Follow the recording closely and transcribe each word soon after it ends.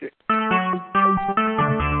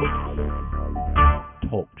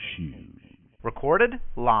recorded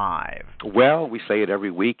live. Well, we say it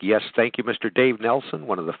every week. Yes, thank you, Mr. Dave Nelson,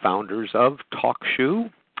 one of the founders of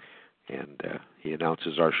TalkShoe. And he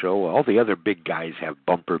announces our show. All the other big guys have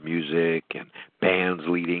bumper music and bands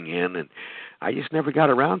leading in, and I just never got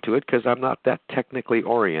around to it because I'm not that technically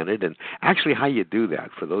oriented. And actually how you do that,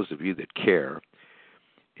 for those of you that care,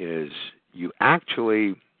 is you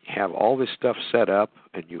actually have all this stuff set up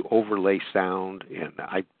and you overlay sound, and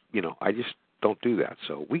I just don't do that.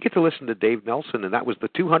 So we get to listen to Dave Nelson, and that was the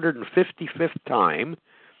 255th time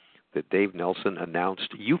that Dave Nelson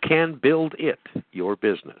announced, "You can build it, your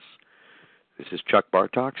business." This is Chuck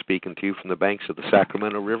Bartok speaking to you from the banks of the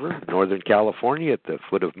Sacramento River, Northern California, at the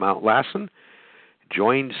foot of Mount Lassen,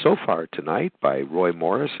 joined so far tonight by Roy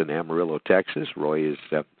Morris in Amarillo, Texas. Roy is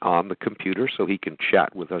on the computer so he can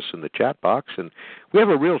chat with us in the chat box. And we have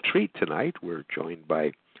a real treat tonight. We're joined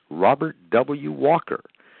by Robert W. Walker.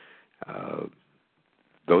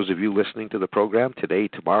 Those of you listening to the program today,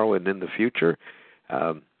 tomorrow, and in the future,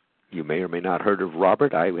 you may or may not have heard of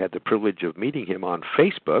Robert. I had the privilege of meeting him on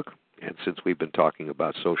Facebook, and since we've been talking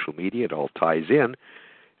about social media, it all ties in.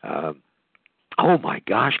 Oh, my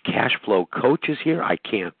gosh, Cash Flow Coach is here. I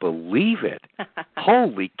can't believe it.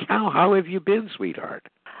 Holy cow, how have you been, sweetheart?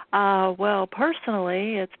 Well,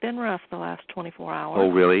 personally, it's been rough the last 24 hours. Oh,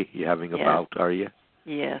 really? You having a bout, are you?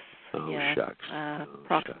 Yes. Oh, yes. Shucks.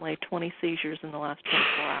 Approximately 20 seizures in the last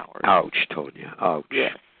 24 hours. Ouch, Tonya. Ouch.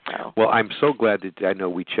 Yes. So. Well, I'm so glad that I know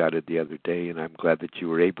we chatted the other day, and I'm glad that you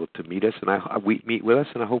were able to meet us, and we meet with us,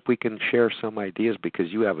 and I hope we can share some ideas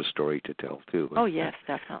because you have a story to tell too. Oh yes,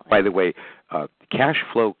 definitely. By the way, Cash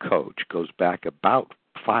Flow Coach goes back about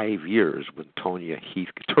 5 years when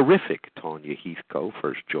terrific Tonya Heathco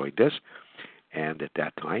first joined us, and at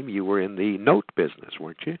that time you were in the note business,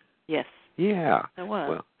 weren't you? Yes. Yeah. I was.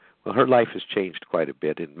 Well, her life has changed quite a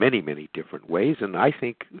bit in many, many different ways, and I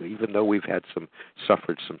think even though we've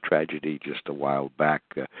suffered some tragedy just a while back,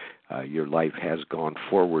 your life has gone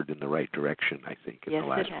forward in the right direction, I think, in the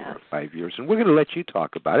last 4 or 5 years. And we're going to let you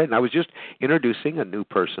talk about it. And I was just introducing a new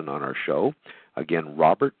person on our show, again,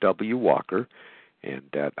 Robert W. Walker.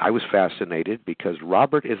 And I was fascinated because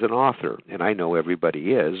Robert is an author, and I know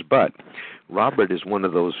everybody is, but Robert is one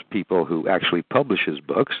of those people who actually publishes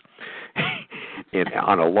books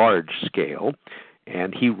on a large scale,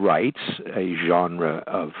 and he writes a genre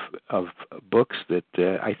of books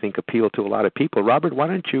that I think appeal to a lot of people. Robert, why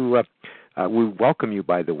don't you, we welcome you,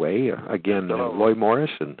 by the way, again, Roy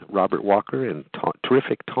Morris and Robert Walker and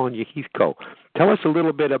terrific Tonya Heathco. Tell us a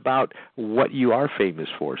little bit about what you are famous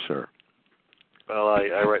for, sir. Well,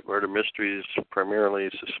 I write murder mysteries, primarily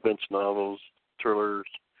suspense novels, thrillers.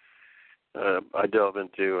 I delve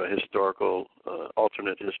into historical,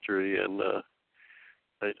 alternate history, and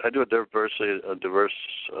I do a diverse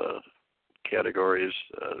categories.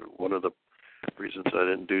 One of the reasons I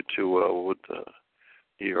didn't do too well with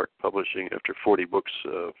New York publishing after 40 books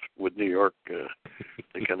with New York,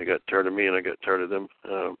 they kind of got tired of me, and I got tired of them.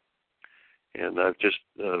 And I've just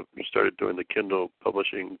started doing the Kindle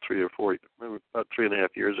publishing about 3.5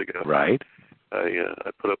 years ago. Right.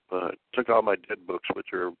 I took all my dead books, which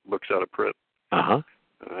are books out of print. Uh-huh.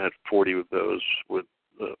 I had 40 of those with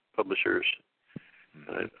publishers.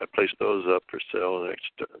 I placed those up for sale, and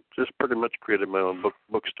I just pretty much created my own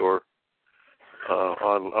bookstore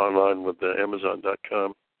online with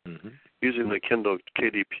Amazon.com, using the Kindle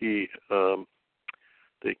KDP,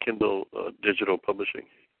 the Kindle digital publishing,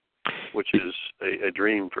 which is a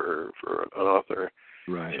dream for an author.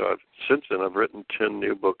 Right. So since then, I've written 10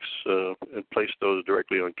 new books and placed those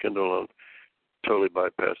directly on Kindle and totally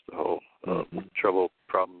bypassed the whole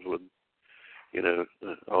problems with,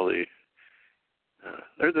 all the...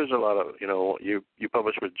 there's a lot of, you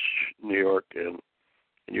publish with New York and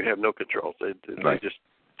you have no control. They just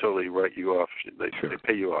totally write you off. They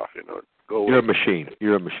pay you off, Go You're a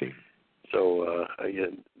machine. So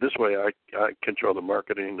this way, I control the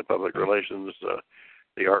marketing, the public relations,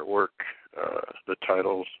 the artwork, the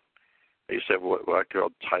titles. I used to have what I call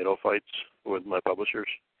title fights with my publishers,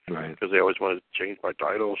 right? Because they always wanted to change my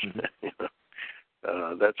titles,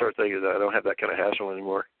 that sort of thing. I don't have that kind of hassle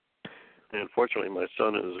anymore. And fortunately, my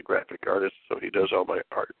son is a graphic artist, so he does all my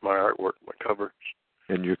artwork, my covers.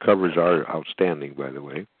 And your covers are outstanding, by the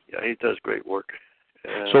way. Yeah, he does great work.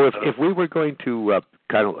 So if we were going to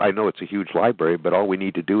I know it's a huge library, but all we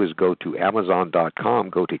need to do is go to Amazon.com,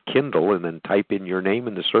 go to Kindle, and then type in your name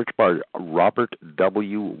in the search bar, Robert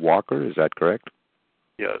W. Walker. Is that correct?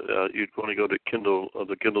 Yeah, you'd want to go to Kindle,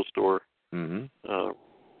 the Kindle store,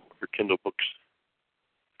 for Kindle books.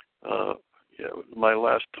 My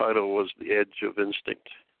last title was The Edge of Instinct.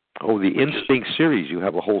 Oh, the Instinct series. You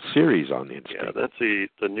have a whole series on Instinct. Yeah, that's the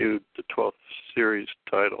 12th series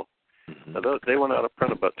title. Mm-hmm. Now, they went out of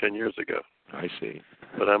print about 10 years ago. I see.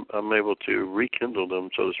 But I'm able to rekindle them,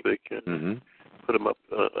 so to speak, and put them up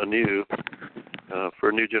anew for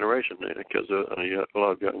a new generation, because you have a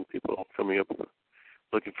lot of young people coming up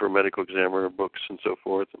looking for medical examiner books and so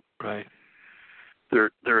forth. Right.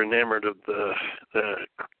 They're enamored of the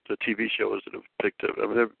TV shows that have picked up. I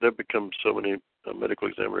mean, they've become so many medical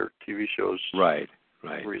examiner TV shows. Right.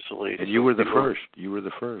 Recently. And you were the first. You were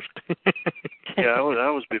the first. Yeah, I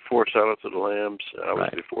was before Silence of the Lambs. I was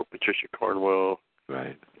before Patricia Cornwell.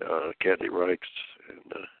 Right. Kathy Reichs.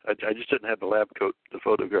 And I just didn't have the lab coat, the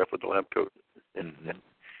photograph with the lab coat.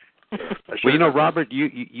 Well, Robert,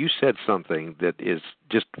 you said something that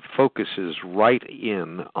just focuses right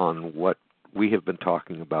in on what we have been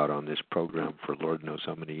talking about on this program for Lord knows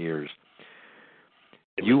how many years.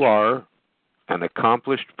 You are an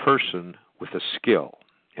accomplished person with a skill.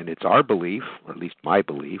 And it's our belief, or at least my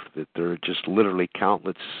belief, that there are just literally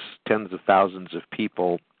countless tens of thousands of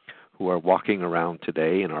people who are walking around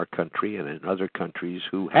today in our country and in other countries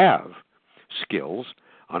who have skills.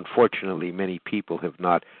 Unfortunately, many people have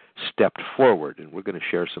not stepped forward. And we're going to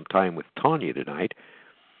share some time with Tanya tonight,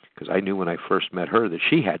 because I knew when I first met her that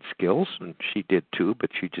she had skills, and she did too, but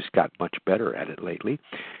she just got much better at it lately.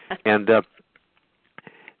 And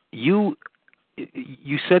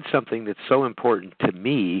you said something that's so important to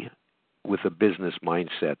me with a business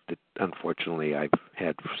mindset that unfortunately I've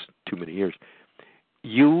had for too many years.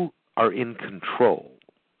 You are in control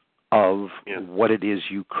of what it is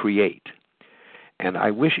you create. And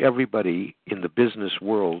I wish everybody in the business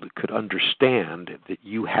world could understand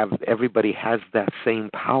that everybody has that same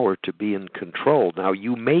power to be in control. Now,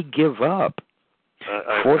 you may give up.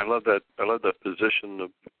 I love that. I love that position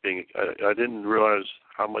of being. I didn't realize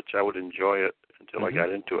how much I would enjoy it until I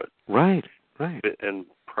got into it. Right. And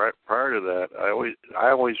prior to that,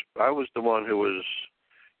 I was the one who was.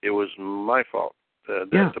 It was my fault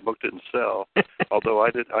that the book didn't sell, although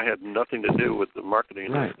I had nothing to do with the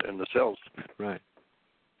marketing and the sales. Right.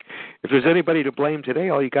 If there's anybody to blame today,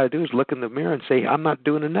 all you got to do is look in the mirror and say, "I'm not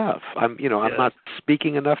doing enough. I'm not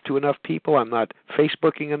speaking enough to enough people. I'm not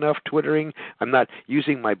Facebooking enough, Twittering. I'm not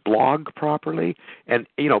using my blog properly." And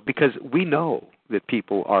because we know that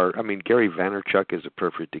people are. I mean, Gary Vaynerchuk is a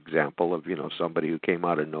perfect example of somebody who came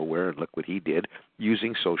out of nowhere and look what he did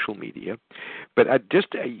using social media. But there's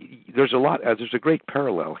a great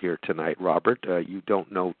parallel here tonight, Robert. You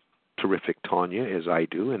don't know terrific Tanya as I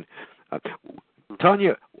do, and.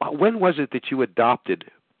 Tanya, when was it that you adopted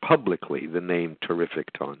publicly the name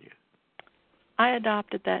Terrific Tanya? I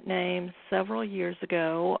adopted that name several years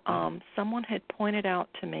ago. Someone had pointed out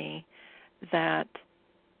to me that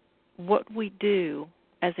what we do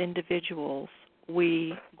as individuals,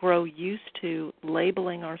 we grow used to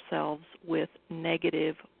labeling ourselves with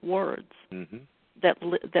negative words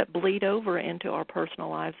that bleed over into our personal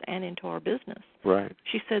lives and into our business. Right.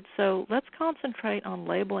 She said, so let's concentrate on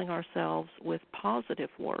labeling ourselves with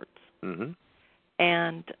positive words.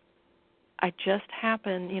 And I just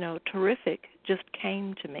happened, terrific just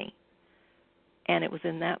came to me. And it was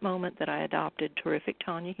in that moment that I adopted Terrific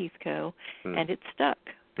Tanya Heathco, and it stuck.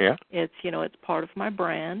 Yeah. It's, it's part of my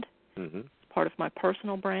brand. Part of my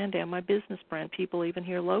personal brand and my business brand. People even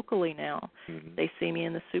here locally now, they see me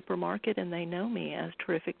in the supermarket and they know me as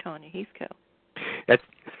Terrific Tanya Heathco.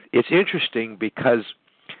 It's interesting because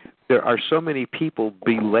there are so many people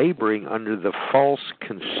belaboring under the false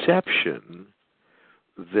conception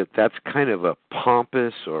that that's kind of a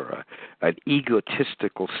pompous or an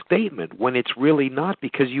egotistical statement when it's really not,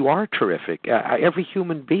 because you are terrific. Every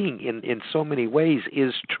human being in so many ways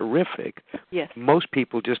is terrific. Yes. Most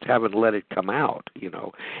people just haven't let it come out,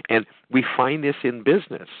 And we find this in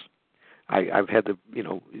business. I've had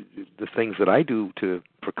the things that I do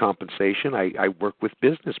for compensation. I work with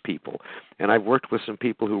business people, and I've worked with some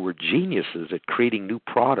people who were geniuses at creating new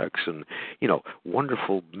products and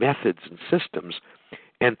wonderful methods and systems.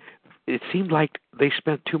 And it seemed like they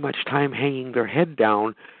spent too much time hanging their head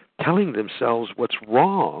down, telling themselves what's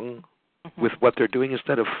wrong with what they're doing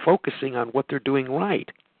instead of focusing on what they're doing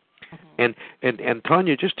right. And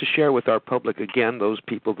Tanya, just to share with our public again, those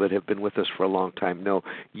people that have been with us for a long time know,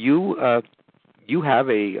 you you have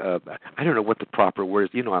a I don't know what the proper word is.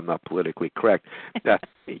 You know, I'm not politically correct.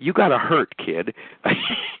 You got a hurt, kid.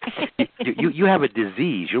 you have a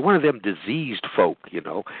disease. You're one of them diseased folk, you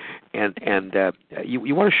know, and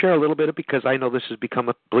you want to share a little bit of, because I know this has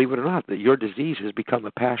become believe it or not, that your disease has become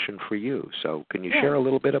a passion for you. So can you share a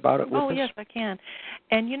little bit about it with us? Oh, yes, I can.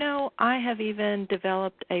 And you know, I have even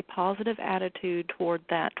developed a positive attitude toward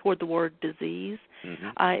the word disease. Mm-hmm.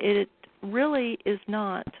 It really is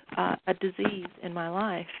not a disease in my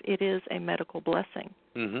life. It is a medical blessing,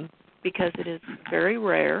 mm-hmm. because it is very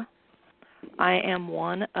rare. I am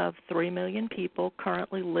one of 3 million people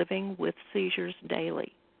currently living with seizures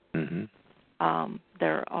daily. Mm-hmm.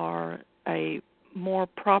 There are a more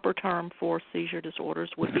proper term for seizure disorders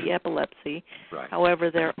would be epilepsy. Right.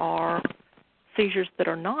 However, there are seizures that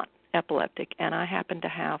are not epileptic, and I happen to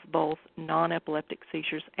have both non-epileptic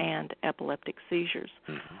seizures and epileptic seizures.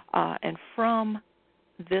 Mm-hmm. And from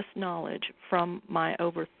this knowledge, from my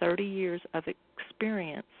over 30 years of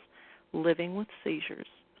experience living with seizures,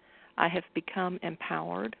 I have become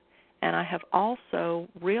empowered, and I have also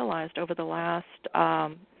realized over the last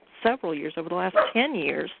several years, over the last 10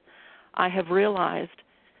 years, I have realized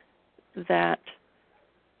that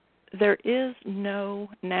there is no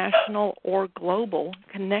national or global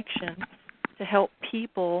connection to help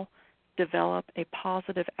people develop a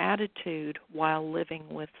positive attitude while living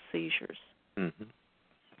with seizures. Mm-hmm.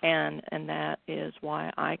 And that is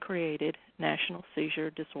why I created National Seizure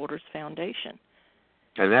Disorders Foundation.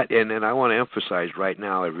 And I want to emphasize right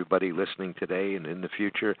now, everybody listening today and in the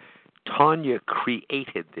future, Tanya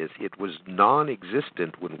created this. It was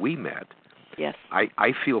non-existent when we met. Yes.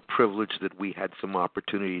 I feel privileged that we had some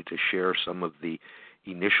opportunity to share some of the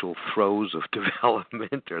initial throes of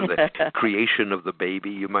development, or the creation of the baby,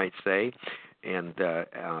 you might say. And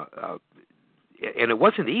it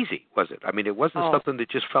wasn't easy, was it? I mean, it wasn't something that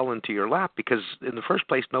just fell into your lap, because in the first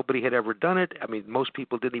place, nobody had ever done it. I mean, most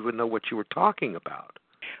people didn't even know what you were talking about.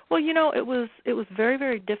 Well, you know, it was very,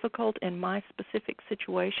 very difficult in my specific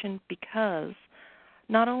situation, because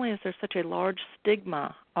not only is there such a large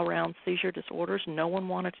stigma around seizure disorders, no one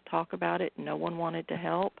wanted to talk about it, no one wanted to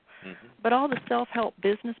help, mm-hmm. but all the self-help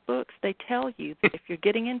business books, they tell you that if you're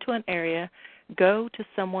getting into an area, go to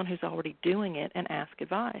someone who's already doing it and ask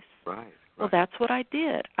advice. Right. Well, that's what I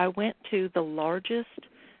did. I went to the largest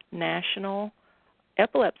national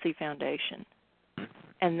epilepsy foundation,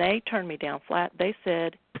 and they turned me down flat. They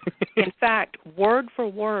said, in fact, word for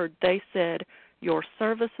word, they said, your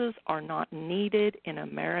services are not needed in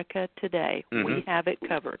America today. Mm-hmm. We have it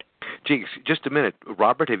covered. Gee, just a minute.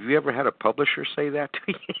 Robert, have you ever had a publisher say that to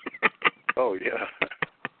you? Oh, yeah.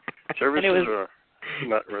 Services are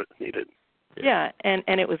not needed. Yeah, and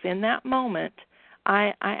it was in that moment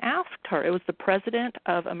I asked her. It was the president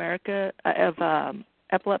of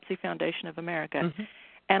Epilepsy Foundation of America. Mm-hmm.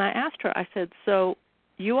 And I asked her, I said, so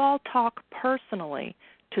you all talk personally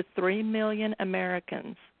to 3 million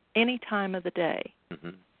Americans any time of the day. Mm-hmm.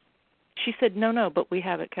 She said, no, but we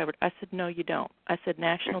have it covered. I said, no, you don't. I said,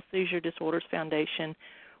 National Seizure Disorders Foundation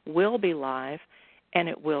will be live, and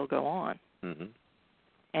it will go on. Mm-hmm.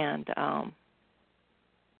 And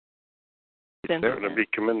it's there to be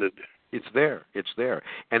commended. It's there.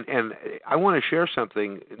 And I want to share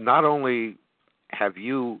something. Not only have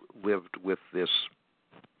you lived with this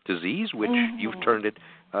disease, which mm-hmm. you've turned it,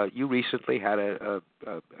 you recently had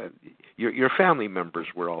your family members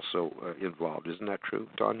were also involved. Isn't that true,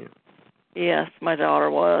 Tanya? Yes, my daughter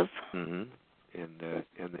was. Mm-hmm.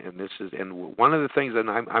 And this is, and one of the things, and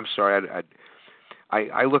I'm sorry,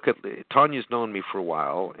 I look at, Tanya's known me for a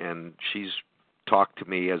while, and she's talked to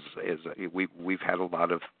me as we've had a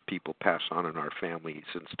lot of people pass on in our family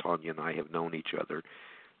since Tanya and I have known each other,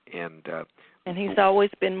 and he's always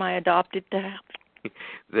been my adopted dad.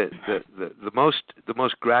 The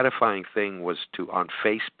most gratifying thing was on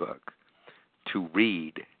Facebook to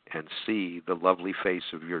read and see the lovely face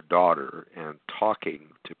of your daughter and talking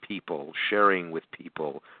to people, sharing with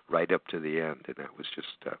people right up to the end, and that was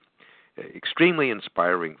just extremely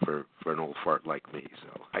inspiring for an old fart like me.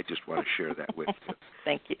 So I just want to share that with you.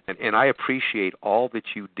 Thank you. And I appreciate all that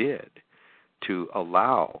you did to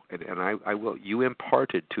allow, and I will. You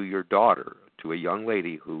imparted to your daughter, to a young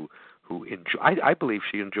lady who I believe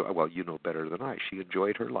she enjoyed. Well, you know better than I. She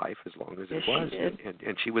enjoyed her life as long as it was, she did.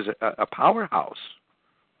 And she was a powerhouse.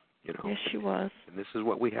 You know. Yes, she was. And this is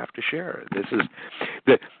what we have to share. This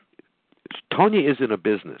is Tanya is in a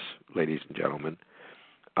business, ladies and gentlemen.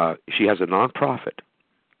 She has a nonprofit,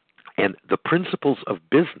 and the principles of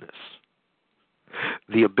business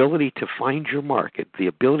the ability to find your market, the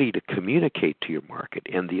ability to communicate to your market,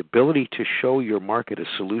 and the ability to show your market a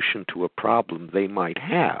solution to a problem they might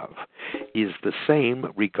have is the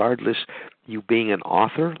same regardless you being an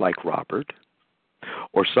author like Robert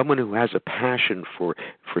or someone who has a passion for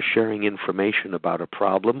sharing information about a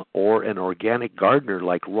problem, or an organic gardener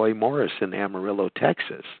like Roy Morris in Amarillo,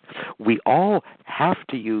 Texas. We all have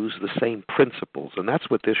to use the same principles, and that's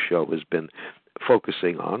what this show has been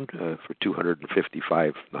focusing on for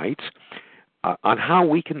 255 nights, on how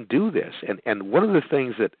we can do this. And one of the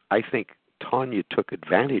things that I think Tanya took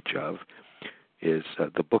advantage of is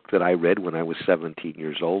the book that I read when I was 17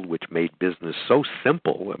 years old, which made business so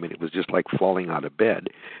simple. I mean, it was just like falling out of bed.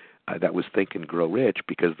 That was Think and Grow Rich,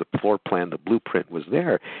 because the floor plan, the blueprint was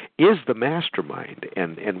there, is the mastermind.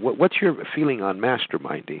 And what's your feeling on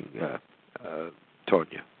masterminding,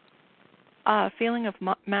 Tonya? Feeling of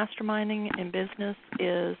masterminding in business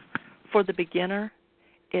is, for the beginner,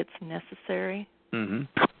 it's necessary. Mm-hmm.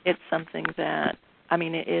 It's something that, I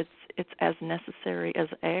mean, it's as necessary as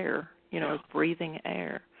air, as breathing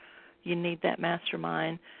air. You need that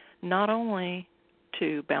mastermind not only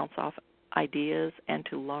to bounce off ideas and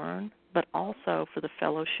to learn, but also for the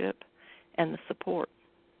fellowship and the support.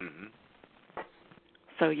 Mm-hmm.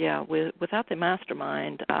 So, yeah, without the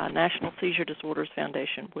mastermind, National Seizure Disorders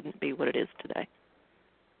Foundation wouldn't be what it is today.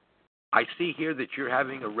 I see here that you're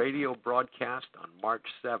having a radio broadcast on March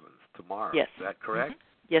 7th, tomorrow. Yes. Is that correct?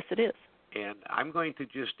 Mm-hmm. Yes, it is. And I'm going to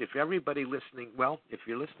just, if everybody listening, if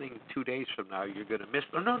you're listening 2 days from now, you're going to miss.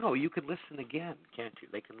 No, you can listen again, can't you?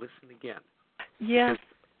 They can listen again. Yes,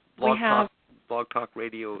 we have. Blog Talk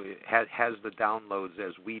Radio has the downloads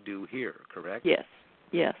as we do here, correct?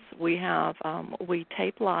 Yes, we have. We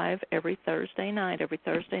tape live every Thursday night. Every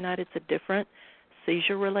Thursday night it's a different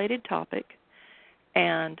seizure-related topic.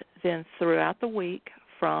 And then throughout the week,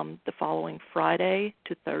 from the following Friday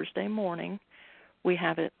to Thursday morning, we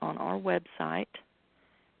have it on our website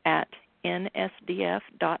at nsdf.us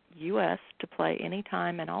to play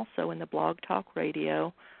anytime, and also in the Blog Talk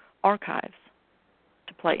Radio archives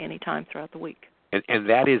to play anytime throughout the week. And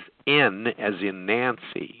that is N as in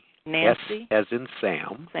Nancy. Nancy. S as in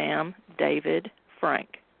Sam. Sam, David,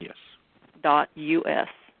 Frank. Yes. .us.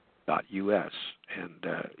 .us. And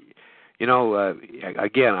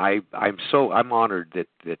again, I'm honored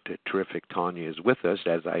that terrific Tanya is with us,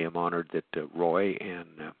 as I am honored that Roy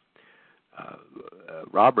and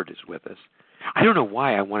Robert is with us. I don't know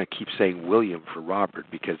why I want to keep saying William for Robert,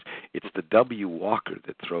 because it's the W. Walker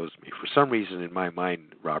that throws me. For some reason in my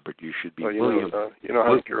mind, Robert, you should be William.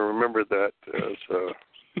 I can remember that as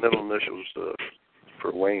middle initials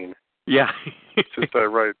for Wayne. Yeah. since I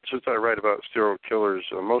write about serial killers,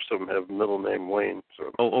 most of them have middle name Wayne.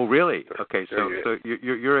 So. Oh, really? Okay, so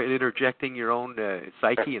you're interjecting your own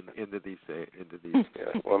psyche into these.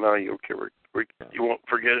 Yeah. Well, now you won't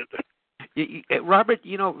forget it. Robert,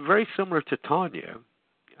 very similar to Tanya,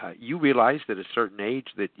 you realized at a certain age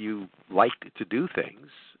that you liked to do things.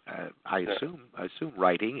 I assume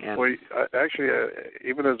writing and. Well, actually,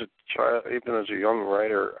 even as a child, even as a young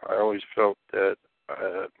writer, I always felt that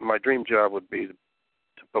my dream job would be to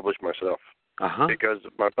publish myself, because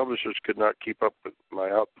my publishers could not keep up with my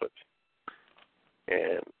output,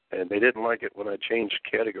 and they didn't like it when I changed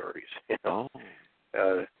categories. So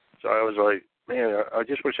I was like, man, I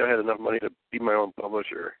just wish I had enough money to be my own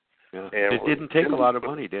publisher. Yeah. And it didn't take a lot of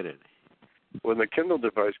money, did it? When the Kindle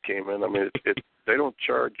device came in, I mean, they don't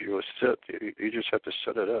charge you a cent. You just have to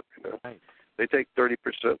set it up. Right. They take 30%.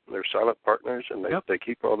 They're silent partners, and they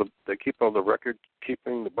keep all the record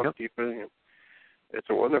keeping, the bookkeeping. It's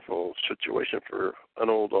a wonderful situation for an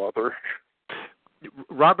old author.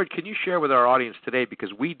 Robert, can you share with our audience today,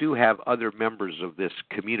 because we do have other members of this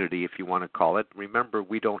community, if you want to call it. Remember,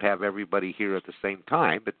 we don't have everybody here at the same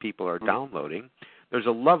time, but people are downloading. There's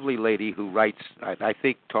a lovely lady who writes, I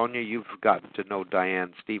think, Tonya, you've gotten to know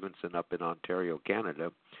Diane Stevenson up in Ontario,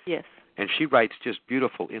 Canada. Yes. And she writes just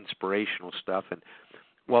beautiful, inspirational stuff. And,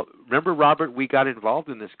 well, remember, Robert, we got involved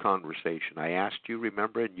in this conversation. I asked you,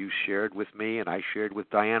 remember, and you shared with me, and I shared with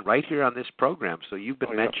Diane right here on this program. So you've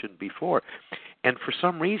been mentioned before. And for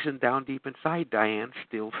some reason, down deep inside, Diane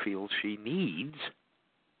still feels she needs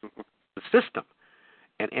the system.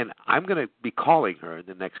 And I'm going to be calling her in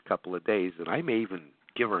the next couple of days, and I may even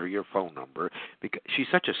give her your phone number, because she's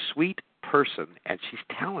such a sweet person, and she's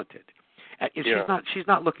talented. And she's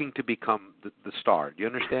not looking to become the star. Do you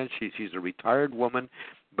understand? She's a retired woman,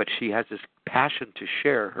 but she has this passion to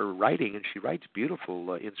share her writing, and she writes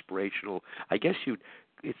beautiful, inspirational. I guess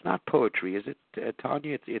it's not poetry, is it,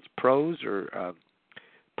 Tanya? It's prose or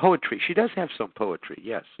poetry. She does have some poetry,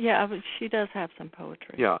 yes. Yeah, she does have some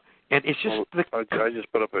poetry. Yeah. And it's just I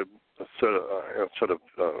just put up a set of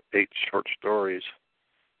 8 short stories,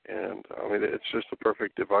 and I mean it's just a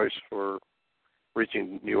perfect device for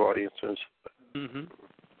reaching new audiences. Mm-hmm.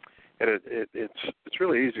 And it's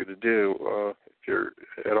really easy to do if you're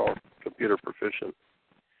at all computer proficient.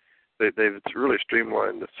 They've really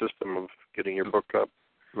streamlined the system of getting your book up.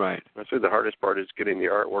 Right. I say the hardest part is getting the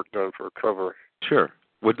artwork done for a cover. Sure.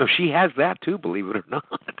 Well, no, she has that too, believe it or not.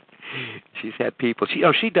 She's had people.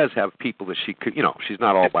 She does have people that she could. She's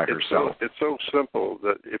not all by herself. It's so simple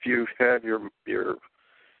that if you have your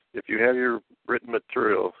written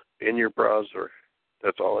material in your browser,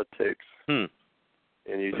 that's all it takes. Hmm.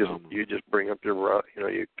 And you just bring up your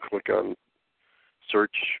you click on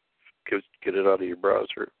search, get it out of your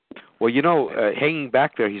browser. Well, hanging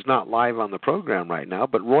back there, he's not live on the program right now,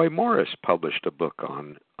 but Roy Morris published a book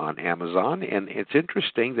on Amazon, and it's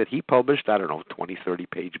interesting that he published, 20,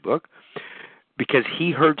 30-page book, because he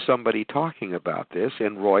heard somebody talking about this,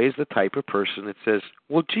 and Roy is the type of person that says,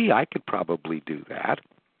 well, gee, I could probably do that.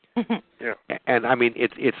 Yeah. And, I mean,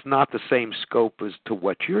 it's not the same scope as to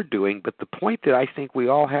what you're doing, but the point that I think we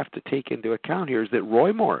all have to take into account here is that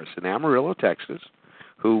Roy Morris in Amarillo, Texas,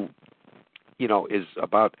 who, is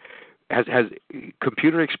about has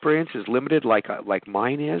computer experience, is limited like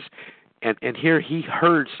mine is, and here he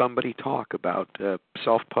heard somebody talk about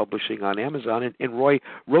self-publishing on Amazon, and Roy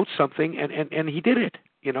wrote something, and he did it,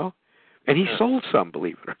 and he sold some,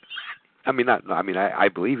 believe it or not. I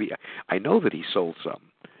believe I know that he sold some.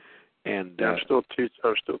 And I'm still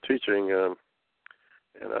teaching,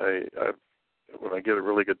 and I when I get a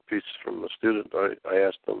really good piece from a student, I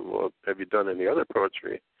ask them, well, have you done any other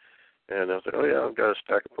poetry? And they'll say, oh yeah, I've got a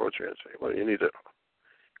stack of poetry. I say, well, you need to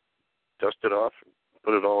dust it off, and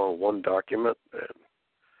put it all in one document,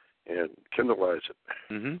 and Kindleize it.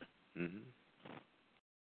 Mm-hmm. Mm-hmm.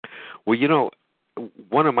 Well,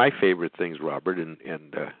 one of my favorite things, Robert,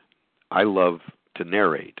 and I love to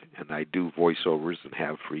narrate, and I do voiceovers and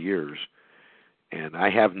have for years. And I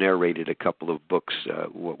have narrated a couple of books,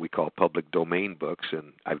 what we call public domain books,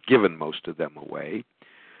 and I've given most of them away.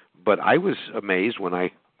 But I was amazed when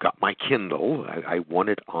I got my Kindle. I won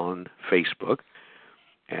it on Facebook,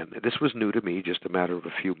 and this was new to me just a matter of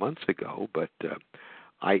a few months ago. But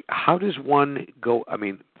how does one go? I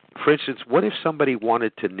mean, for instance, what if somebody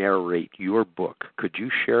wanted to narrate your book? Could you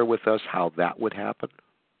share with us how that would happen?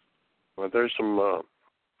 Well, there's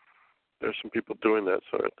some people doing that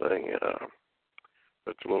sort of thing.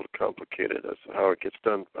 It's a little complicated. That's how it gets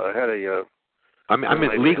done. I had a. I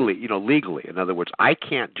mean, legally. In other words, I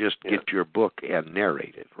can't just get your book and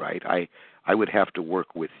narrate it, right? I would have to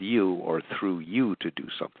work with you or through you to do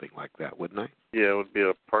something like that, wouldn't I? Yeah, it would be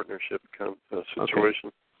a partnership kind of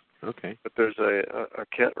situation. Okay. But there's I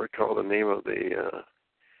can't recall the name of the.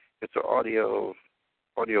 It's an audio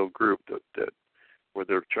group that where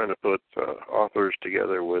they're trying to put authors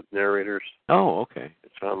together with narrators. Oh, okay.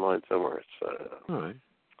 It's online somewhere. It's all right.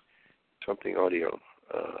 Something audio.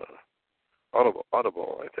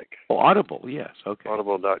 Audible, I think. Oh, Audible, yes, okay.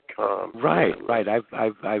 Audible.com. Right.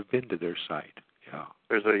 I've been to their site. Yeah.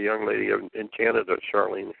 There's a young lady in Canada,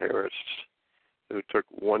 Charlene Harris, who took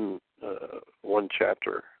one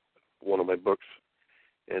chapter, one of my books,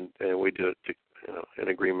 and we did it in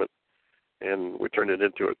agreement, and we turned it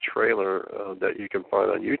into a trailer that you can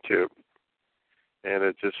find on YouTube, and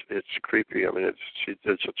it's creepy. I mean, she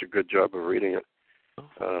did such a good job of reading it,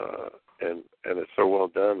 and it's so well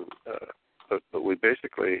done. But we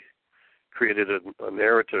basically created a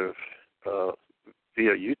narrative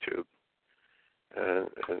via YouTube, and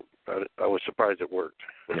I was surprised it worked.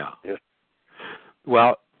 Yeah. Yeah.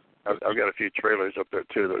 Well, I've got a few trailers up there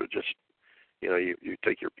too that are just, you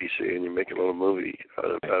take your PC and you make a little movie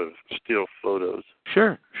out of still photos.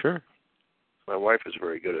 Sure. My wife is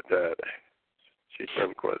very good at that. She's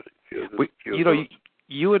done quite a few.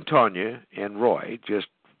 You and Tanya and Roy just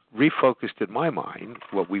refocused in my mind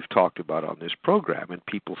what we've talked about on this program, and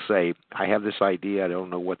people say, I have this idea, I don't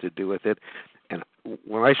know what to do with it. And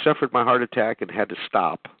when I suffered my heart attack and had to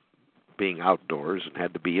stop being outdoors and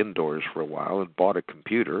had to be indoors for a while and bought a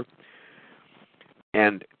computer,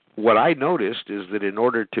 and what I noticed is that in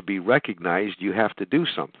order to be recognized, you have to do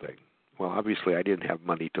something. Well, obviously I didn't have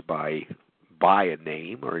money to buy a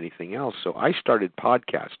name or anything else, so I started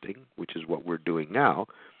podcasting, which is what we're doing now.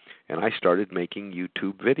 And I started making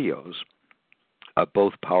YouTube videos,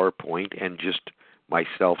 both PowerPoint and just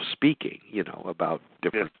myself speaking, about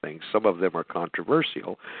different things. Some of them are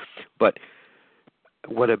controversial. But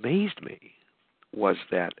what amazed me was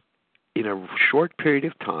that in a short period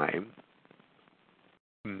of time,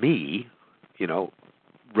 me,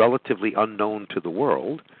 relatively unknown to the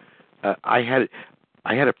world, I had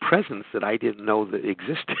I had a presence that I didn't know that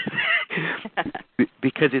existed.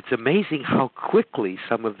 Because it's amazing how quickly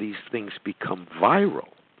some of these things become viral.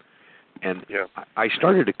 And I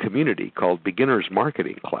started a community called Beginner's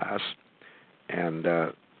Marketing Class,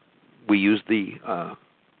 and we used the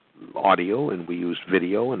audio, and we used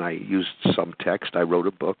video, and I used some text. I wrote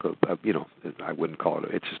a book of I wouldn't call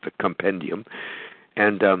it, it's just a compendium.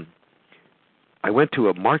 And I went to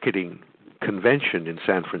a marketing convention in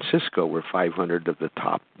San Francisco where 500 of the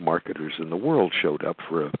top marketers in the world showed up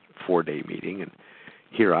for a 4-day meeting. And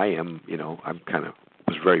here I am,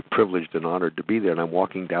 was very privileged and honored to be there. And I'm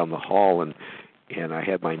walking down the hall, and I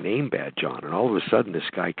had my name badge on. And all of a sudden, this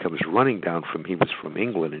guy comes running down he was from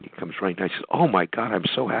England, and he comes running down. He says, "Oh, my God, I'm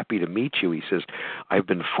so happy to meet you." He says, "I've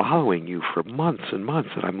been following you for months and months."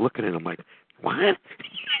 And I'm looking at him like, what?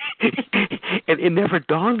 And it never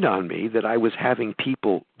dawned on me that I was having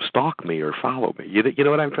people stalk me or follow me. You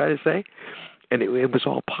know what I'm trying to say? And it was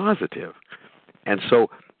all positive. And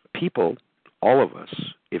so people, all of us,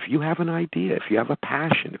 if you have an idea, if you have a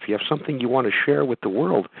passion, if you have something you want to share with the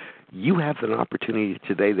world, you have an opportunity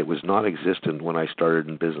today that was non-existent when I started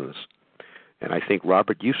in business. And I think,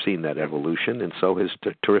 Robert, you've seen that evolution, and so has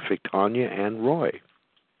terrific Tanya and Roy.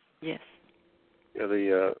 Yes. Yeah,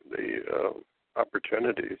 the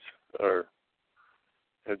opportunities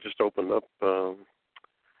have just opened up.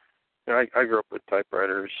 I grew up with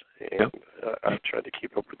typewriters, and I tried to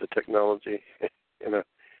keep up with the technology.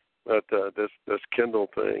 But this Kindle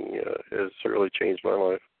thing has really changed my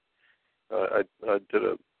life. I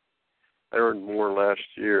earned more last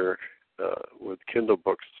year with Kindle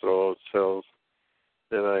books sales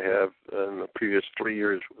than I have in the previous 3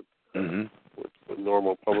 years with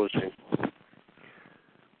normal publishing.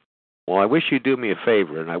 Well, I wish you'd do me a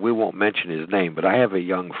favor, and we won't mention his name, but I have a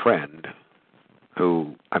young friend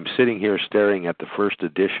who I'm sitting here staring at the first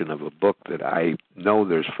edition of a book that I know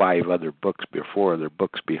there's 5 other books before, other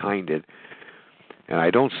books behind it, and I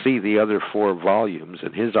don't see the other 4 volumes,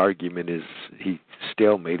 and his argument is he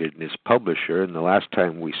stalemated in his publisher, and the last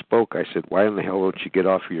time we spoke, I said, why in the hell don't you get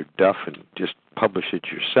off your duff and just publish it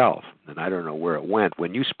yourself? And I don't know where it went.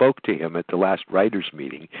 When you spoke to him at the last writers'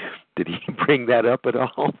 meeting, did he bring that up at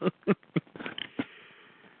all?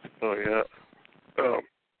 Oh, yeah.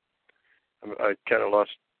 I kind of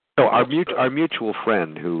lost... No, our mutual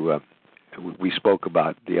friend who we spoke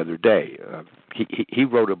about the other day, he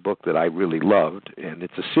wrote a book that I really loved, and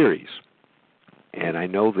it's a series. And I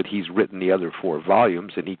know that he's written the other 4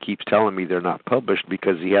 volumes, and he keeps telling me they're not published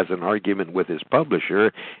because he has an argument with his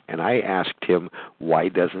publisher, and I asked him, why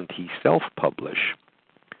doesn't he self-publish?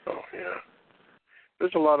 Oh, yeah.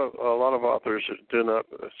 There's a lot of authors that do not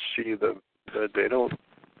see that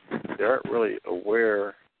they aren't really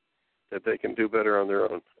aware that they can do better on their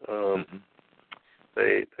own.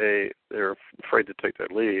 They're afraid to take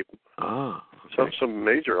that leap. Ah. Okay. Some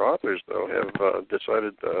major authors, though, have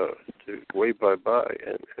decided to wave bye-bye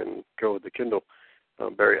and go with the Kindle.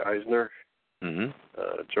 Barry Eisner,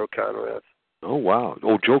 Joe Conrad. Oh, wow.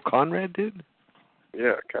 Oh, Joe Conrad did?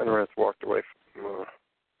 Yeah, Conrad walked away from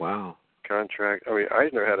contract. I mean,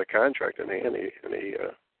 Eisner had a contract in hand, and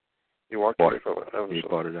he walked away from it. That was he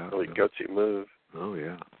bought it out. A really gutsy move. Oh,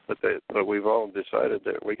 yeah. But we've all decided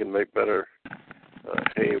that we can make better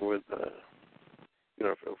hay with...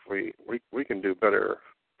 if we can do better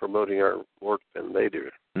promoting our work than they do.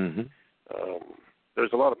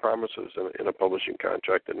 There's a lot of promises in a publishing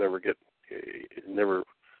contract that never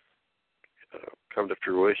come to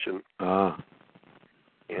fruition.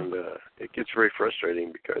 And it gets very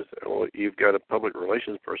frustrating because you've got a public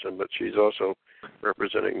relations person, but she's also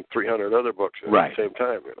representing 300 other books at the same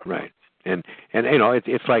time. Right. And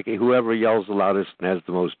it's like whoever yells the loudest and has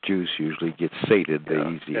the most juice usually gets sated the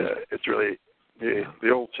easiest. Yeah, it's really... The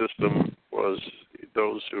old system was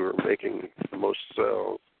those who are making the most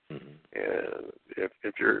sales, and if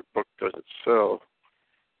your book doesn't sell,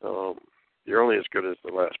 you're only as good as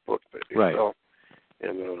the last book that you sell.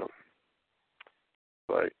 And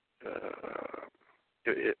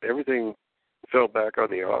everything fell back on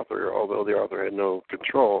the author, although the author had no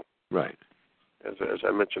control. Right. As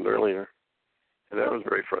I mentioned earlier, and that was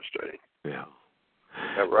very frustrating. Yeah.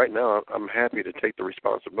 Right now, I'm happy to take the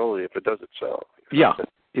responsibility if it doesn't sell. Yeah,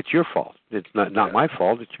 it's your fault. It's not my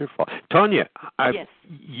fault. It's your fault. Tanya, yes.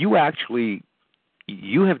 You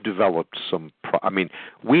have developed some.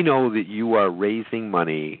 We know that you are raising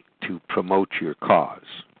money to promote your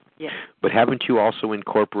cause. Yes. But haven't you also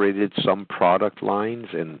incorporated some product lines?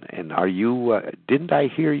 And are you? Didn't I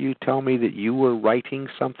hear you tell me that you were writing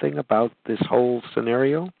something about this whole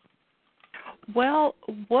scenario? Well,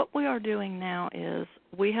 what we are doing now is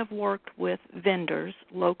we have worked with vendors,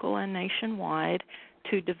 local and nationwide,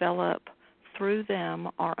 to develop through them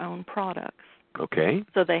our own products. Okay.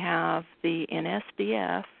 So they have the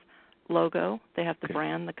NSDF logo, they have the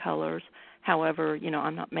brand, the colors. However,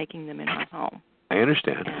 I'm not making them in my home. I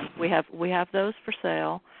understand. And we have those for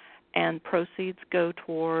sale, and proceeds go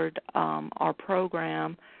toward our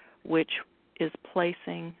program, which is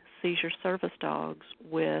placing seizure service dogs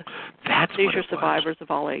with seizure survivors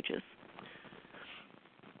of all ages.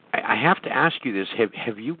 I have to ask you this: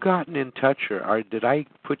 Have you gotten in touch, or did I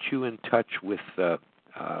put you in touch with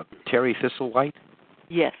Terry Thistlewhite?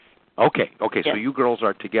 Yes. Okay. Yes. So you girls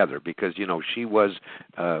are together because she was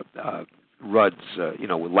Rudd's,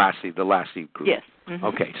 with Lassie, the Lassie group. Yes. Mm-hmm.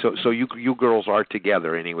 Okay. So you girls are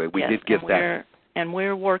together anyway. We did get that. And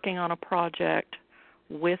we're working on a project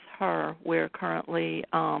with her. We're currently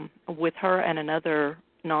with her and another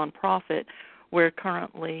nonprofit. We're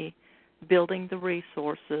currently building the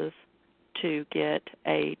resources to get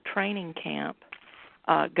a training camp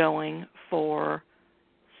going for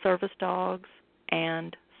service dogs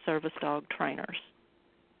and service dog trainers,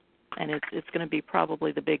 and it's going to be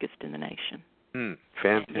probably the biggest in the nation.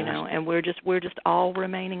 Fantastic. And we're just all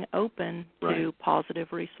remaining open to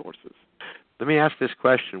positive resources. Let me ask this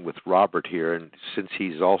question with Robert here, and since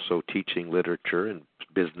he's also teaching literature and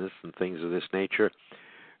business and things of this nature.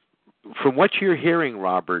 From what you're hearing,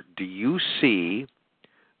 Robert, do you see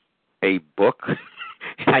a book?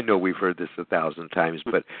 I know we've heard this 1,000 times,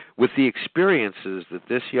 but with the experiences that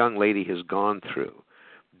this young lady has gone through,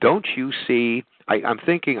 don't you see, I'm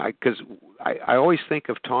thinking, because I always think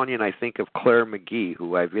of Tanya and I think of Claire McGee,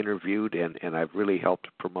 who I've interviewed and I've really helped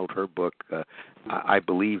promote her book, I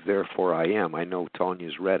Believe, Therefore I Am. I know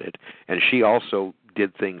Tanya's read it, and she also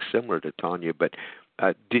did things similar to Tanya, but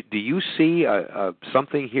do you see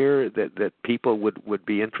something here that people would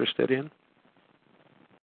be interested in?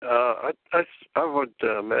 I would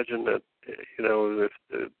imagine that if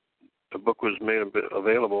the book was made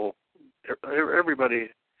available,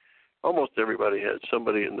 almost everybody had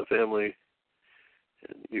somebody in the family,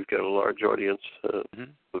 and you've got a large audience of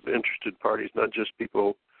interested parties, not just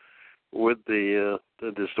people with the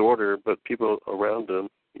disorder, but people around them,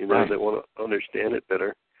 that want to understand it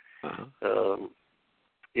better.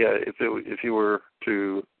 If you were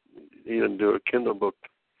to even do a Kindle book,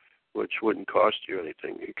 which wouldn't cost you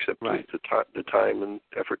anything except the time and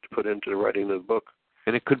effort to put into the writing of the book.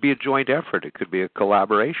 And it could be a joint effort. It could be a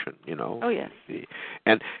collaboration, Oh, yes.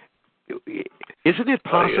 And isn't it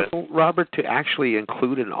possible, Robert, to actually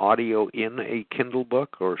include an audio in a Kindle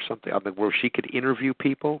book or something, where she could interview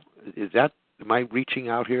people? Am I reaching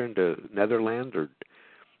out here into Netherlands, or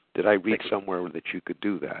did I read somewhere that you could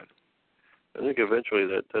do that? I think eventually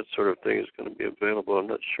that sort of thing is going to be available. I'm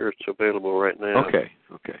not sure it's available right now. Okay.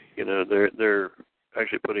 They're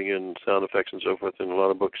actually putting in sound effects and so forth in a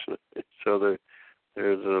lot of books, so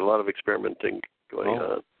there's a lot of experimenting going on.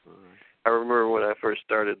 Right. I remember when I first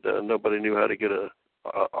started, nobody knew how to get a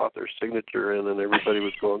author's signature in, and everybody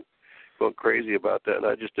was going crazy about that. And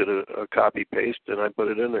I just did a copy paste and I put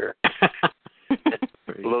it in there.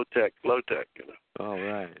 low tech. All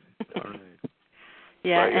right.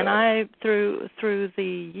 Yeah, and I through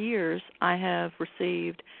the years I have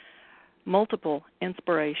received multiple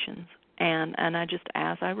inspirations, and I just,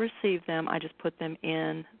 as I receive them, I just put them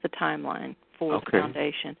in the timeline for the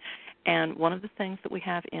foundation. And one of the things that we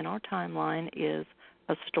have in our timeline is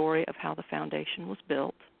a story of how the foundation was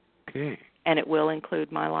built. Okay. And it will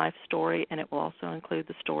include my life story, and it will also include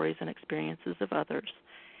the stories and experiences of others.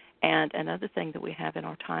 And another thing that we have in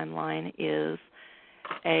our timeline is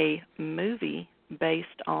a movie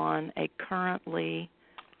based on a currently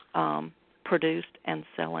produced and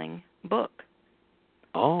selling book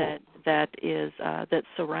that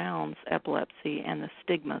surrounds epilepsy and the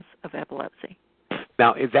stigmas of epilepsy.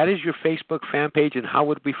 Now, if that is your Facebook fan page, and how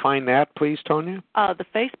would we find that, please, Tonya? The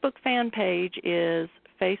Facebook fan page is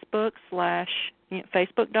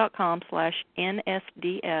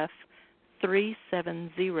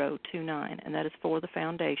Facebook.com/NSDF37029, and that is for the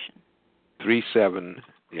foundation.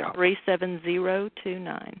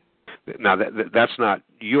 37029. Now that's not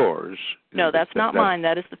yours. No, that's not mine.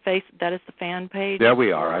 That is the fan page. There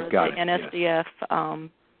we are. I've got it. NSDF.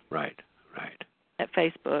 Right. At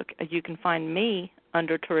Facebook, you can find me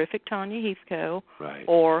under Terrific Tanya Heathco,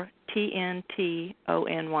 or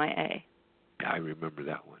TNTONYA. I remember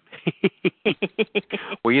that one.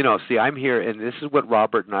 Well, see, I'm here, and this is what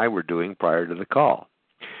Robert and I were doing prior to the call.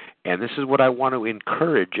 And this is what I want to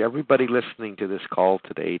encourage everybody listening to this call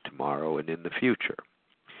today, tomorrow, and in the future.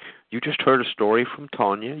 You just heard a story from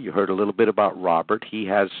Tanya. You heard a little bit about Robert. He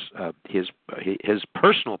has his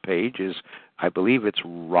personal page is, I believe it's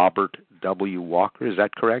Robert W. Walker. Is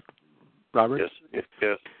that correct? Robert? Yes.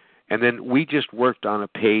 Yes. And then we just worked on a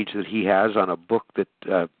page that he has on a book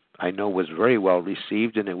that I know was very well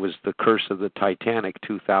received, and it was The Curse of the Titanic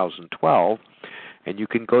 2012. And you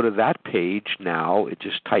can go to that page now.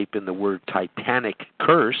 Just type in the word Titanic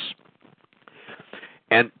Curse.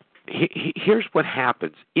 And here's what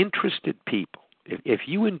happens. Interested people, if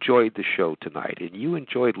you enjoyed the show tonight and you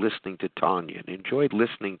enjoyed listening to Tanya and enjoyed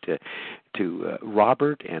listening to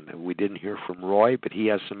Robert, and we didn't hear from Roy, but he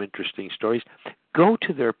has some interesting stories, go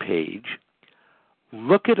to their page,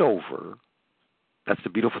 look it over. That's the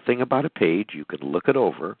beautiful thing about a page. You can look it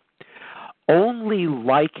over. Only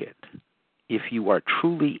like it if you are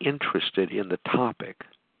truly interested in the topic.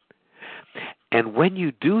 And when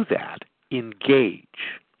you do that, engage,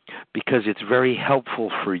 because it's very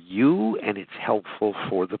helpful for you and it's helpful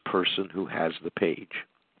for the person who has the page.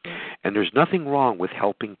 And there's nothing wrong with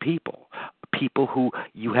helping people who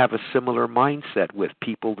you have a similar mindset with,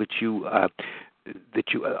 people that you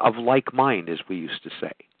of like mind, as we used to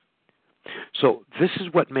say. So this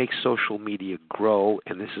is what makes social media grow,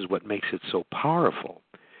 and this is what makes it so powerful,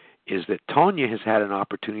 is that Tanya has had an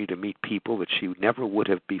opportunity to meet people that she never would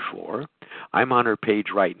have before. I'm on her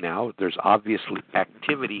page right now. There's obviously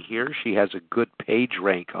activity here. She has a good page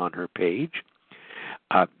rank on her page.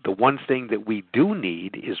 The one thing that we do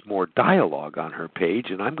need is more dialogue on her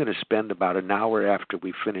page, and I'm going to spend about an hour after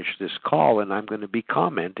we finish this call, and I'm going to be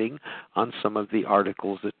commenting on some of the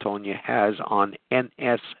articles that Tanya has on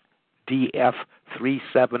NSDF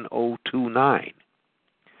 37029.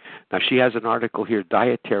 Now, she has an article here,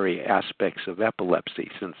 Dietary Aspects of Epilepsy.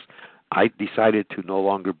 Since I decided to no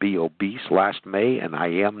longer be obese last May, and I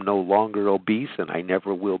am no longer obese, and I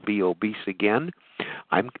never will be obese again,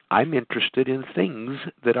 I'm interested in things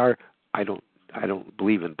that are, I don't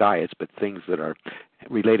believe in diets, but things that are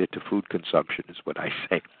related to food consumption is what I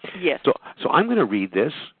say. Yes. So I'm going to read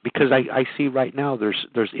this because I see right now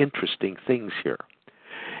there's interesting things here.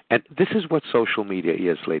 And this is what social media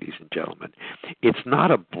is, ladies and gentlemen. It's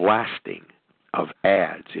not a blasting of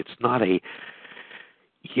ads. It's not a,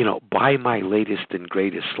 buy my latest and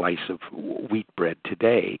greatest slice of wheat bread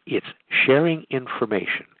today. It's sharing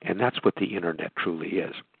information, and that's what the Internet truly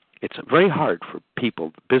is. It's very hard for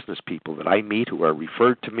people, business people that I meet who are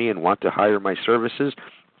referred to me and want to hire my services.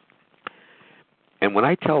 And when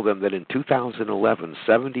I tell them that in 2011,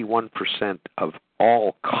 71% of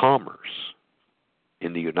all commerce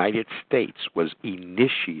in the United States was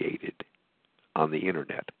initiated on the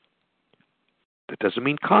Internet. That doesn't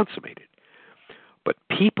mean consummated. But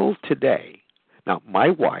people today, now my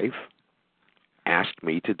wife asked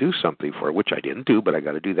me to do something for her, which I didn't do, but I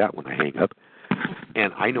got to do that when I hang up.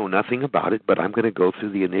 And I know nothing about it, but I'm going to go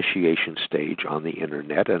through the initiation stage on the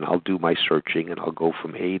Internet, and I'll do my searching, and I'll go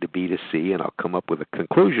from A to B to C, and I'll come up with a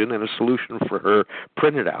conclusion and a solution for her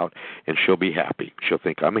printed out, and she'll be happy. She'll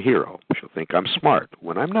think I'm a hero. She'll think I'm smart,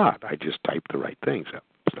 when I'm not. I just type the right things up.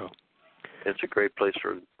 So it's a great place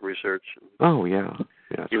for research. Oh, yeah.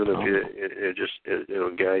 Even if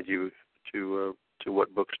it'll guide you to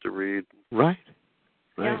what books to read. Right.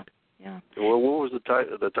 Yeah. Well, what was the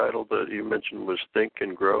title that you mentioned was Think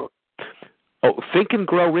and Grow? Oh, Think and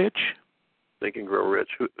Grow Rich? Think and Grow Rich.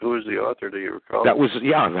 Who is the author, do you recall? That was,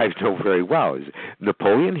 I know very well.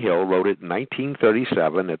 Napoleon Hill wrote it in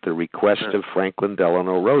 1937 at the request of Franklin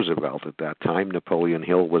Delano Roosevelt. At that time, Napoleon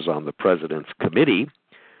Hill was on the President's committee.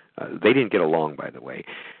 They didn't get along, by the way.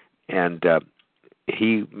 And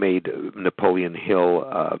he made Napoleon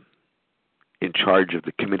Hill in charge of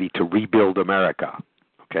the committee to rebuild America.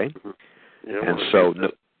 Okay? Yeah, and so,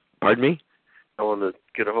 pardon me? I want to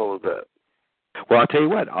get a hold of that. Well, I'll tell you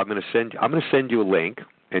what. I'm going to send you a link,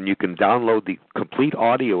 and you can download the complete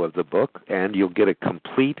audio of the book, and you'll get a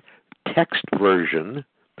complete text version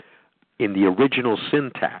in the original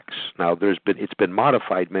syntax. Now, it's been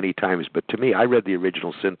modified many times, but to me, I read the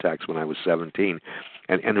original syntax when I was 17,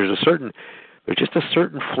 and there's just a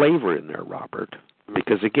certain flavor in there, Robert.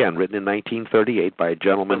 Because again, written in 1938 by a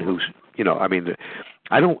gentleman who's,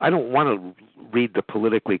 I don't want to read the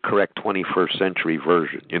politically correct 21st century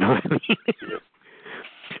version. You know what I mean? Yeah.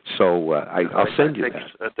 So I'll send you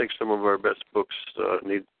that. I think some of our best books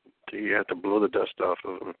you have to blow the dust off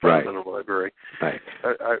of them from the library. Right.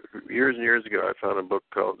 Years and years ago, I found a book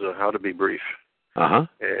called How to Be Brief. Uh-huh.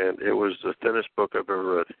 And it was the thinnest book I've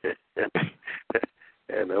ever read.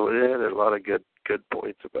 And it had a lot of good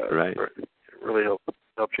points about it. Right. It really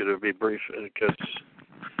helps you to be brief, because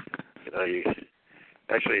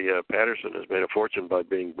Patterson has made a fortune by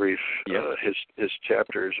being brief. Yeah. His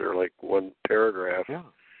chapters are like one paragraph. Yeah.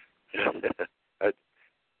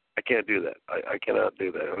 I can't do that. I cannot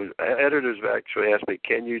do that. Editors have actually asked me,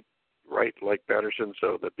 can you write like Patterson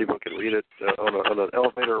so that people can read it on an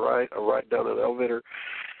elevator ride, a ride down an elevator.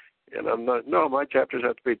 And I'm not. No, my chapters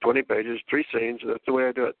have to be 20 pages, 3 scenes. That's the way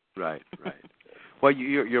I do it. Right. Well,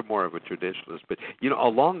 you're more of a traditionalist, but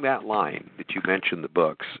along that line that you mentioned the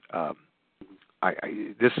books.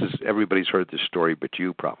 This is everybody's heard this story, but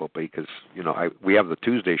you probably, because we have the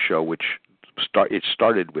Tuesday show, which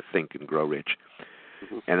started with Think and Grow Rich,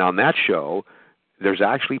 and on that show, there's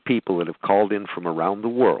actually people that have called in from around the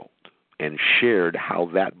world and shared how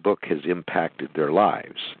that book has impacted their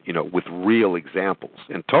lives, with real examples.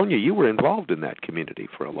 And Tonya, you were involved in that community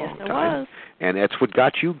for a long time. Yes, I was. And that's what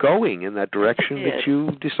got you going in that direction that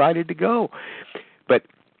you decided to go. But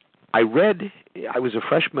I was a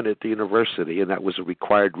freshman at the university, and that was a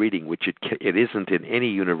required reading, which it isn't in any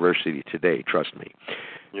university today, trust me.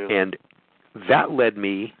 Yeah. And that led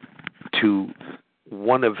me to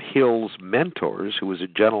one of Hill's mentors, who was a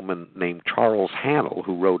gentleman named Charles Hannell,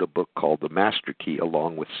 who wrote a book called The Master Key,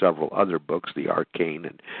 along with several other books, The Arcane.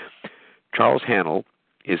 And Charles Hannell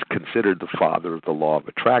is considered the father of the law of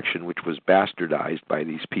attraction, which was bastardized by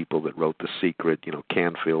these people that wrote The Secret,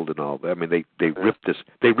 Canfield and all that. I mean, they ripped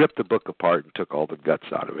the book apart and took all the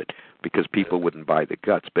guts out of it because people wouldn't buy the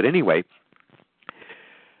guts. But anyway,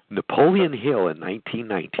 Napoleon Hill in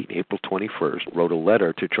 1919, April 21st, wrote a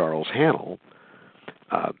letter to Charles Hannell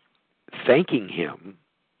thanking him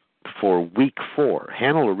for week 4.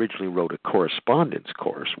 Hannell originally wrote a correspondence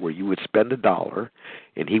course where you would spend $1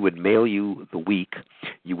 and he would mail you the week.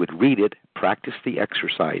 You would read it, practice the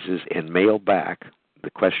exercises, and mail back the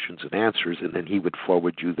questions and answers, and then he would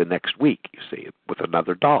forward you the next week, you see, with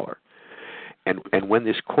another $1. And when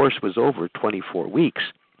this course was over, 24 weeks,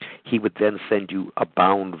 he would then send you a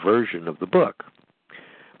bound version of the book.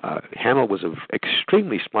 Hannell was an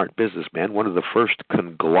extremely smart businessman, one of the first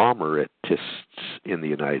conglomeratists in the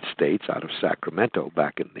United States out of Sacramento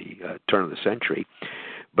back in the turn of the century.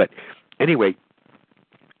 But anyway,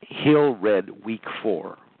 Hill read week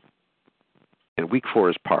 4. And week 4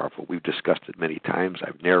 is powerful. We've discussed it many times.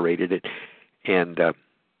 I've narrated it. And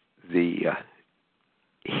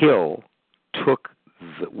Hill took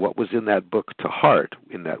what was in that book to heart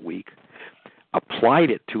in that week, applied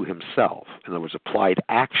it to himself, and there was applied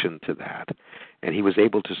action to that, and he was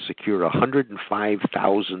able to secure a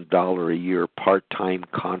 $105,000 a year part-time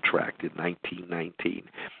contract in 1919.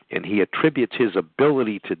 And he attributes his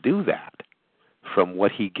ability to do that from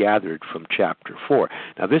what he gathered from Chapter 4.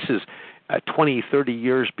 Now, this is 20, 30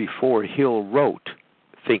 years before Hill wrote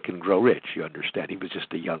Think and Grow Rich, you understand. He was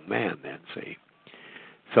just a young man then, see.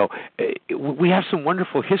 So we have some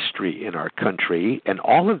wonderful history in our country, and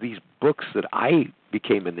all of these books that I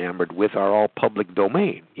became enamored with are all public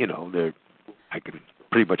domain. I can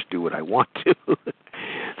pretty much do what I want to.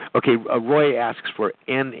 Okay, Roy asks for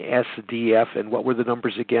NSDF, and what were the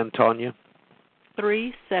numbers again, Tonya?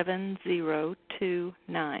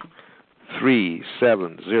 37029.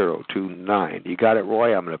 37029. You got it,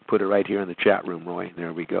 Roy? I'm going to put it right here in the chat room, Roy.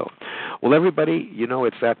 There we go. Well, everybody,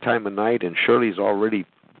 it's that time of night, and Shirley's already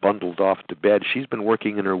bundled off to bed. She's been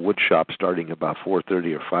working in her wood shop starting about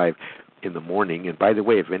 4:30 or 5 in the morning. And by the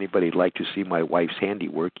way, if anybody'd like to see my wife's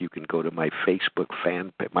handiwork, you can go to my Facebook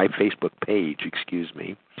page,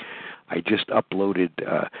 I just uploaded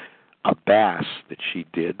a bass that she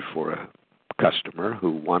did for a customer who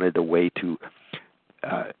wanted a way to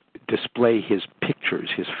display his pictures,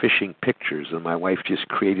 his fishing pictures, and my wife just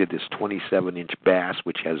created this 27-inch bass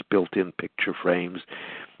which has built-in picture frames.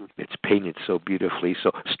 It's painted so beautifully.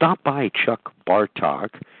 So stop by Chuck Bartok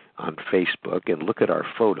on Facebook and look at our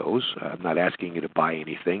photos. I'm not asking you to buy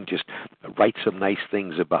anything. Just write some nice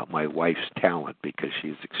things about my wife's talent because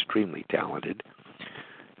she's extremely talented.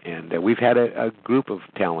 And we've had a group of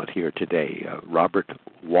talent here today. Robert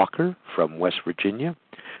Walker from West Virginia.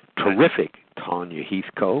 Terrific Tonya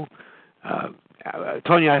Heathco.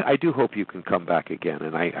 Tonya, I do hope you can come back again,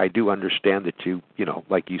 and I do understand that you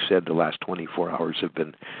like you said, the last 24 hours have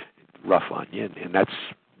been rough on you, and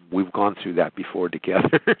we've gone through that before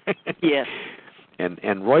together. Yes.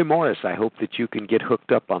 And Roy Morris, I hope that you can get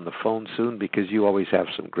hooked up on the phone soon because you always have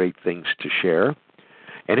some great things to share.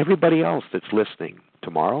 And everybody else that's listening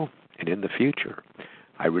tomorrow and in the future,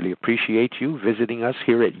 I really appreciate you visiting us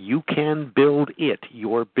here at You Can Build It,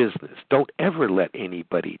 Your Business. Don't ever let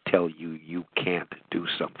anybody tell you you can't do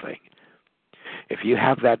something. If you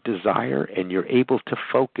have that desire and you're able to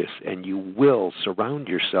focus and you will surround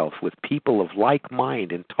yourself with people of like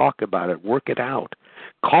mind and talk about it, work it out,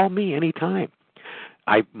 call me anytime.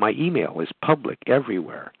 My email is public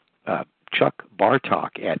everywhere,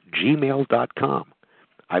 chuckbartok@gmail.com.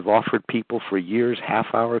 I've offered people for years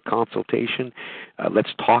half-hour consultation.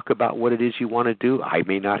 Let's talk about what it is you want to do. I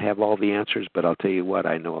may not have all the answers, but I'll tell you what,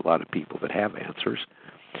 I know a lot of people that have answers.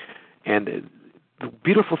 And the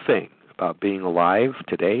beautiful thing about being alive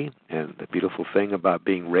today, and the beautiful thing about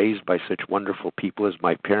being raised by such wonderful people as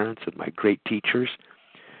my parents and my great teachers,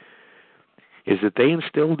 is that they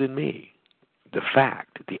instilled in me the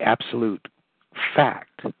absolute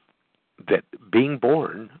fact, that being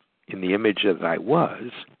born in the image that I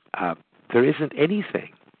was, there isn't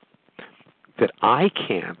anything that I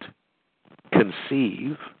can't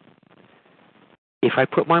conceive if I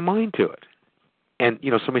put my mind to it. And,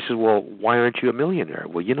 somebody says, well, why aren't you a millionaire?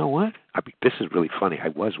 Well, you know what? This is really funny. I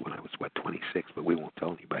was when I was, 26, but we won't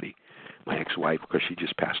tell anybody. My ex-wife, of course, she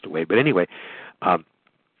just passed away. But anyway,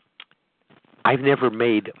 I've never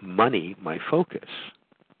made money my focus.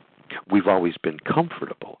 We've always been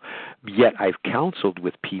comfortable. Yet I've counseled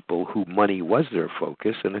with people who money was their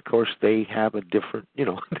focus, and of course they have a different,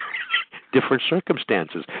 different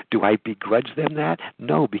circumstances. Do I begrudge them that?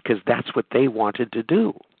 No, because that's what they wanted to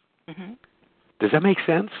do. Mm-hmm. Does that make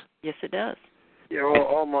sense? Yes, it does. Yeah,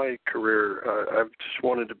 all my career, I've just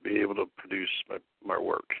wanted to be able to produce my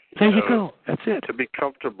work. There you go. That's it. To be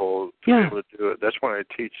comfortable, to be able to do it. That's why I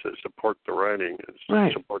teach to support the writing,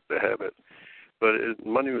 support the habit. But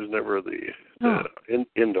money was never the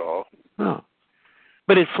end all. No.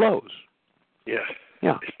 But it flows. Yeah.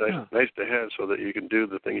 Yeah. It's nice to have so that you can do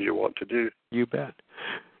the things you want to do. You bet.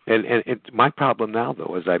 And my problem now,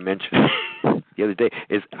 though, as I mentioned the other day,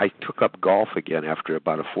 is I took up golf again after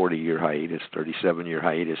about a 40-year hiatus, 37-year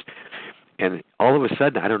hiatus. And all of a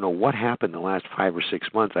sudden, I don't know what happened the last 5 or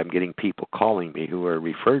 6 months, I'm getting people calling me who are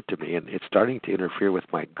referred to me, and it's starting to interfere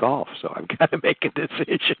with my golf. So I've got to make a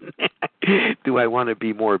decision. Do I want to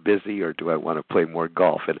be more busy or do I want to play more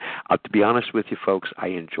golf? And to be honest with you, folks, I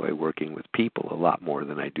enjoy working with people a lot more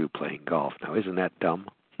than I do playing golf. Now, isn't that dumb?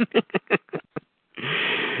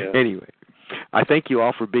 Anyway, I thank you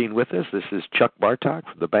all for being with us. This is Chuck Bartok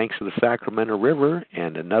from the banks of the Sacramento River,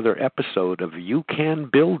 and another episode of You Can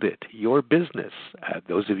Build It, Your Business.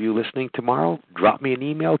 Those of you listening tomorrow, drop me an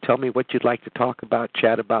email. Tell me what you'd like to talk about,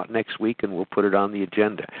 chat about next week, and we'll put it on the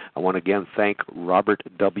agenda. I want to again thank Robert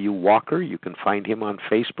W. Walker. You can find him on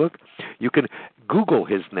Facebook. You can Google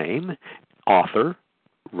his name, author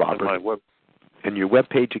Robert. And your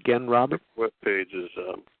webpage again, Robert? The webpage is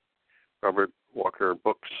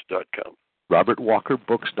robertwalkerbooks.com.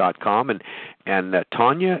 robertwalkerbooks.com. And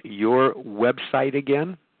Tanya, your website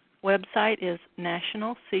again? Website is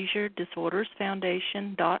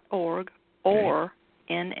nationalseizureDisordersFoundation.org or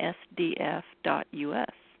nsdf.us.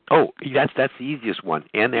 Oh, that's the easiest one,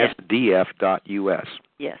 nsdf.us.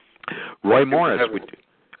 Yes. Roy Morris.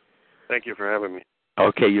 Thank you for having me.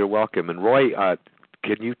 Okay, you're welcome. And Roy,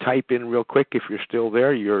 can you type in real quick, if you're still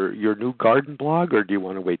there, your new garden blog, or do you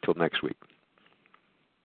want to wait till next week?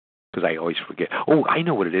 Because I always forget. Oh, I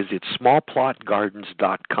know what it is. It's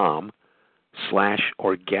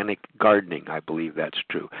smallplotgardens.com/organic gardening. I believe that's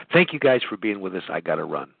true. Thank you guys for being with us. I got to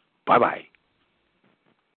run. Bye-bye.